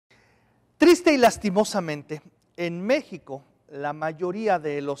Triste y lastimosamente, en México, la mayoría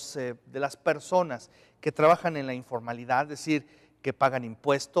de las personas que trabajan en la informalidad, es decir, que pagan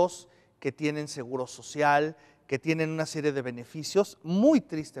impuestos, que tienen seguro social, que tienen una serie de beneficios, muy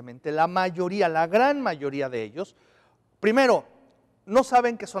tristemente, la mayoría, la gran mayoría de ellos, primero, no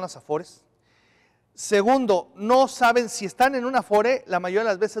saben qué son las afores. Segundo, no saben si están en un afore, la mayoría de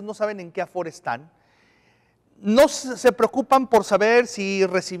las veces no saben en qué afore están. No se preocupan por saber si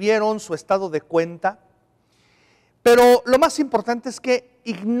recibieron su estado de cuenta, pero lo más importante es que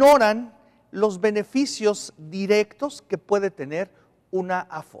ignoran los beneficios directos que puede tener una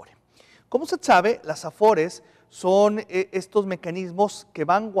afore. Como usted sabe, las afores son estos mecanismos que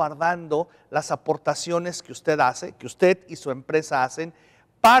van guardando las aportaciones que usted hace, que usted y su empresa hacen,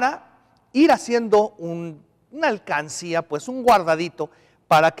 para ir haciendo una alcancía, pues un guardadito,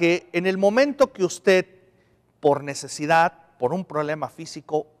 para que en el momento que usted, por necesidad, por un problema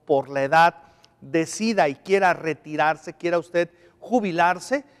físico, por la edad, decida y quiera retirarse, quiera usted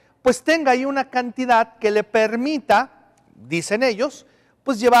jubilarse, pues tenga ahí una cantidad que le permita, dicen ellos,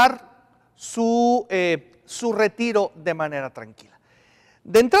 pues llevar su retiro de manera tranquila.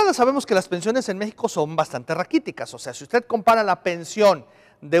 De entrada sabemos que las pensiones en México son bastante raquíticas, o sea, si usted compara la pensión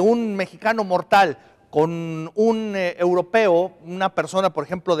de un mexicano mortal con un europeo, una persona, por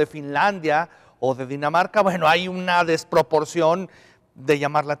ejemplo, de Finlandia o de Dinamarca, bueno, hay una desproporción de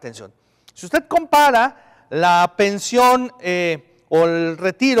llamar la atención. Si usted compara la pensión o el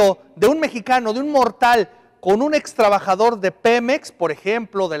retiro de un mexicano, de un mortal, con un ex trabajador de Pemex, por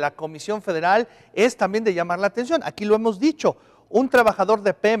ejemplo, de la Comisión Federal, es también de llamar la atención. Aquí lo hemos dicho, un trabajador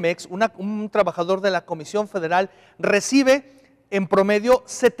de Pemex, un trabajador de la Comisión Federal recibe en promedio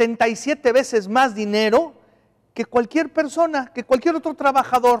 77 veces más dinero que cualquier persona, que cualquier otro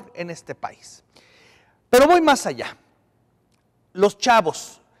trabajador en este país. Pero voy más allá. Los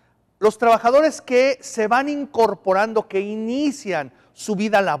chavos, los trabajadores que se van incorporando, que inician su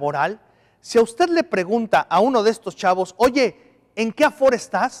vida laboral, si a usted le pregunta a uno de estos chavos, oye, ¿en qué afore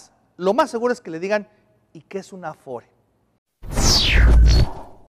estás? Lo más seguro es que le digan, ¿y qué es una afore?